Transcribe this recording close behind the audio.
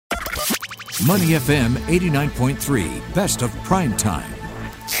Money FM 89.3, best of prime time.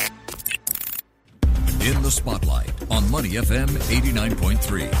 In the spotlight on Money FM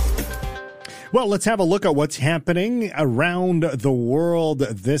 89.3. Well, let's have a look at what's happening around the world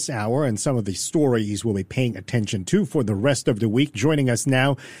this hour and some of the stories we'll be paying attention to for the rest of the week. Joining us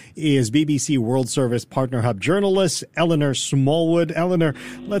now is BBC World Service Partner Hub journalist Eleanor Smallwood. Eleanor,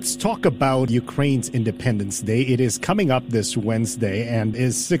 let's talk about Ukraine's Independence Day. It is coming up this Wednesday and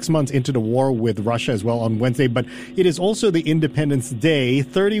is 6 months into the war with Russia as well on Wednesday, but it is also the Independence Day,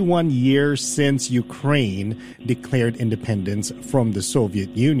 31 years since Ukraine declared independence from the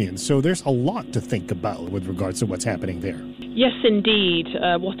Soviet Union. So there's a lot to think about with regards to what's happening there. Yes, indeed.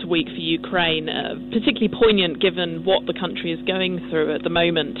 What a week for Ukraine, particularly poignant given what the country is going through at the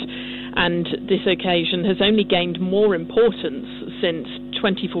moment. And this occasion has only gained more importance since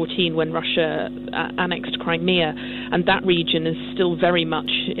 2014 when Russia annexed Crimea, and that region is still very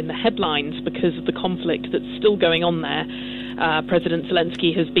much in the headlines because of the conflict that's still going on there. President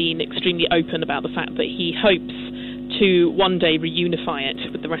Zelensky has been extremely open about the fact that he hopes to one day reunify it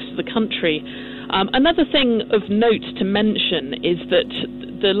with the rest of the country. Another thing of note to mention is that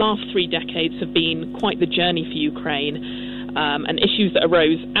the last 3 decades have been quite the journey for Ukraine, and issues that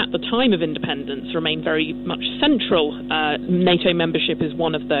arose at the time of independence remain very much central. NATO membership is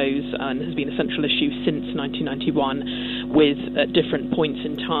one of those and has been a central issue since 1991, with at different points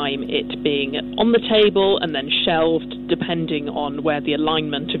in time it being on the table and then shelved depending on where the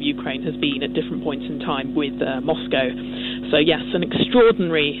alignment of Ukraine has been at different points in time with Moscow. So yes, an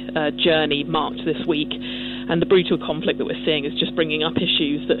extraordinary journey marked this week, and the brutal conflict that we're seeing is just bringing up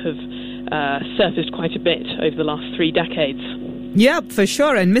issues that have surfaced quite a bit over the last 3 decades. Yeah, for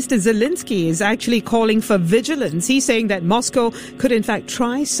sure. And Mr. Zelensky is actually calling for vigilance. He's saying that Moscow could in fact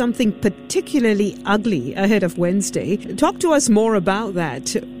try something particularly ugly ahead of Wednesday. Talk to us more about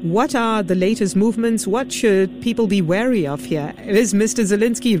that. What are the latest movements? What should people be wary of here? Is Mr.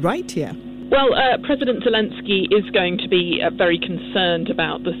 Zelensky right here? Well, President Zelensky is going to be very concerned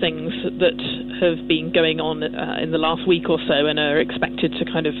about the things that have been going on in the last week or so and are expected to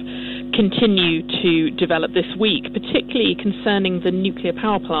kind of continue to develop this week, particularly concerning the nuclear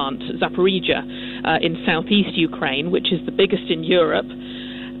power plant, Zaporizhia, in southeast Ukraine, which is the biggest in Europe.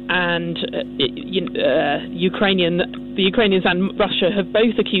 And the Ukrainians and Russia have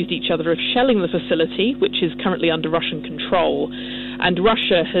both accused each other of shelling the facility, which is currently under Russian control. And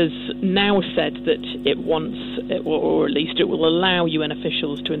Russia has now said that it wants, or at least it will allow UN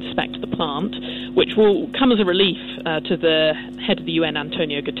officials to inspect the plant, which will come as a relief to the head of the UN,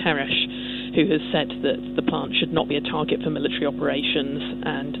 Antonio Guterres, who has said that the plant should not be a target for military operations.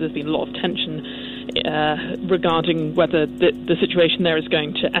 And there's been a lot of tension regarding whether the situation there is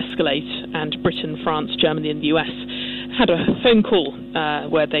going to escalate. And Britain, France, Germany and the US had a phone call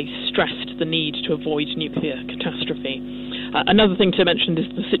where they stressed the need to avoid nuclear catastrophe. Another thing to mention is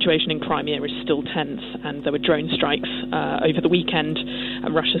the situation in Crimea is still tense, and there were drone strikes over the weekend,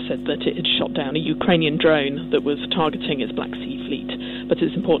 and Russia said that it had shot down a Ukrainian drone that was targeting its Black Sea fleet. But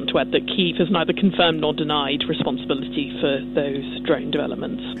it's important to add that Kyiv has neither confirmed nor denied responsibility for those drone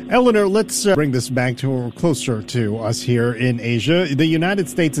developments. Eleanor, let's bring this back to closer to us here in Asia. The United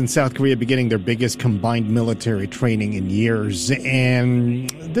States and South Korea beginning their biggest combined military training in years, and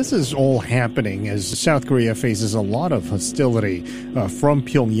this is all happening as South Korea faces a lot of hostility from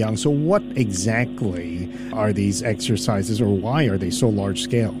Pyongyang. So what exactly are these exercises, or why are they so large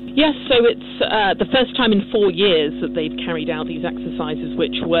scale? Yes, so it's the first time in 4 years that they've carried out these exercises,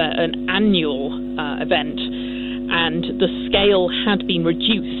 which were an annual event, and the scale had been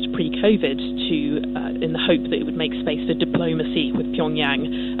reduced pre-COVID to in the hope that it would make space for diplomacy with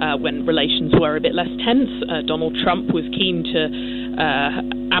Pyongyang when relations were a bit less tense. Donald Trump was keen to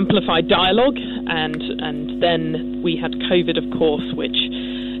amplify dialogue, and then we had COVID, of course, which,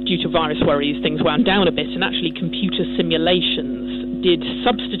 due to virus worries, things wound down a bit, and actually computer simulations did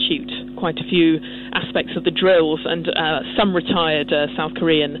substitute quite a few aspects of the drills, and some retired South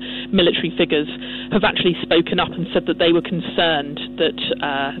Korean military figures have actually spoken up and said that they were concerned that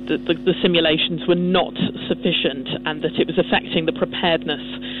the simulations were not sufficient and that it was affecting the preparedness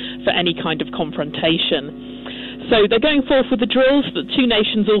for any kind of confrontation. So they're going forth with the drills. The two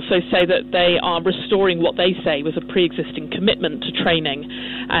nations also say that they are restoring what they say was a pre-existing commitment to training,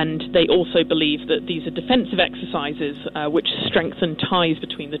 and they also believe that these are defensive exercises which strengthen ties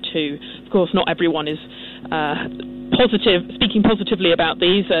between the two. Of course, not everyone is speaking positively about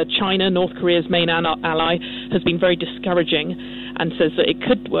these. China, North Korea's main ally, has been very discouraging, and says that it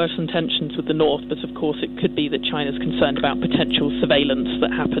could worsen tensions with the North, but of course it could be that China's concerned about potential surveillance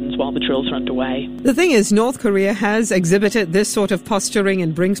that happens while the drills are underway. The thing is, North Korea has exhibited this sort of posturing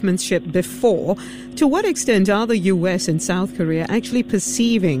and brinksmanship before. To what extent are the US and South Korea actually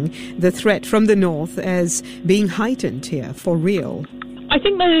perceiving the threat from the North as being heightened here for real? I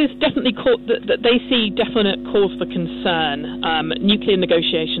think there is definitely that they see definite cause for concern. Nuclear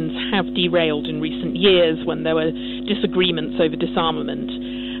negotiations have derailed in recent years when there were disagreements over disarmament.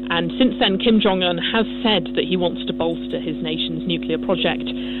 And since then, Kim Jong-un has said that he wants to bolster his nation's nuclear project,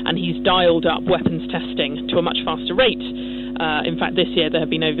 and he's dialed up weapons testing to a much faster rate. In fact, this year there have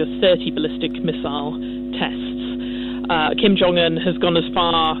been over 30 ballistic missile tests. Kim Jong-un has gone as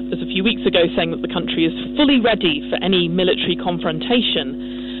far as a few weeks ago saying that the country is fully ready for any military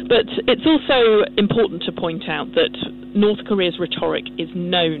confrontation. But it's also important to point out that North Korea's rhetoric is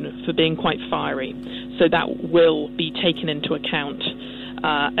known for being quite fiery. So that will be taken into account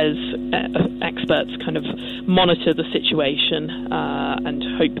as experts kind of monitor the situation and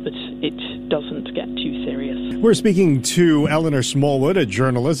hope that it doesn't get too serious. We're speaking to Eleanor Smallwood, a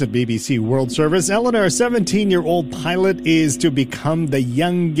journalist at BBC World Service. Eleanor, a 17-year-old pilot is to become the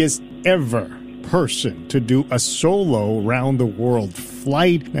youngest ever person to do a solo round-the-world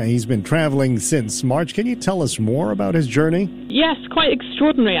flight. Now, he's been traveling since March. Can you tell us more about his journey? Yes, quite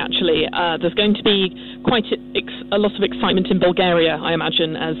extraordinary, actually. There's going to be quite a lot of excitement in Bulgaria, I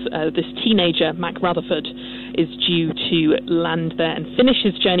imagine, as this teenager, Mac Rutherford, is due to land there and finish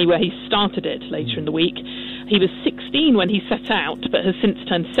his journey where he started it later in the week. He was 16 when he set out, but has since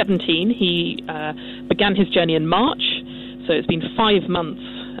turned 17. He began his journey in March, so it's been 5 months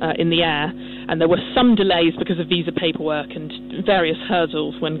in the air, and there were some delays because of visa paperwork and various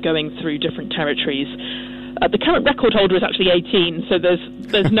hurdles when going through different territories. The current record holder is actually 18, so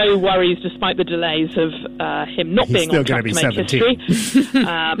there's no worries despite the delays of him not being on track to make 17. History.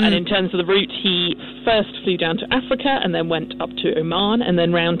 And in terms of the route, he first flew down to Africa and then went up to Oman and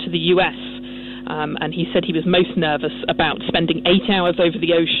then round to the US. And he said he was most nervous about spending 8 hours over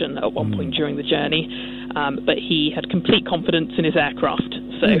the ocean at one point during the journey, but he had complete confidence in his aircraft,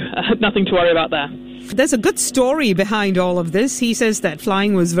 so nothing to worry about there. There's a good story behind all of this. He says that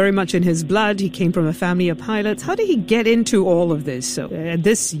flying was very much in his blood. He came from a family of pilots. How did he get into all of this at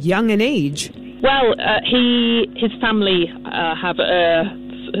this young an age? Well, his family have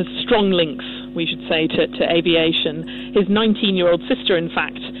strong links, we should say, to aviation. His 19-year-old sister, in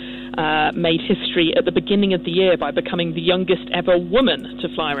fact, made history at the beginning of the year by becoming the youngest ever woman to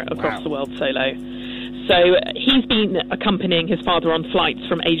fly across the world solo. So he's been accompanying his father on flights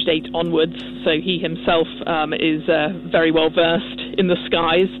from aged 8 onwards, so he himself is very well versed in the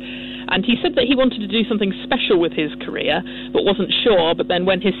skies. And he said that he wanted to do something special with his career, but wasn't sure. But then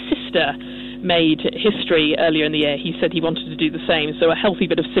when his sister made history earlier in the year, he said he wanted to do the same, so a healthy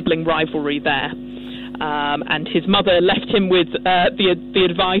bit of sibling rivalry there. And his mother left him with the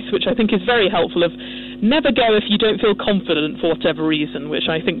advice, which I think is very helpful, of never go if you don't feel confident for whatever reason, which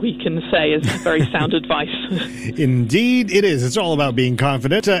I think we can say is very sound advice. Indeed, it is. It's all about being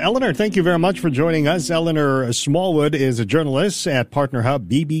confident. Eleanor, thank you very much for joining us. Eleanor Smallwood is a journalist at Partner Hub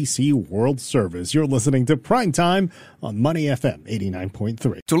BBC World Service. You're listening to Prime Time on Money FM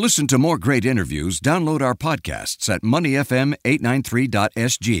 89.3. To listen to more great interviews, download our podcasts at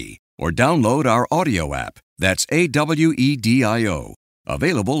moneyfm893.sg or download our audio app. That's AWEDIO.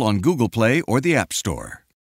 Available on Google Play or the App Store.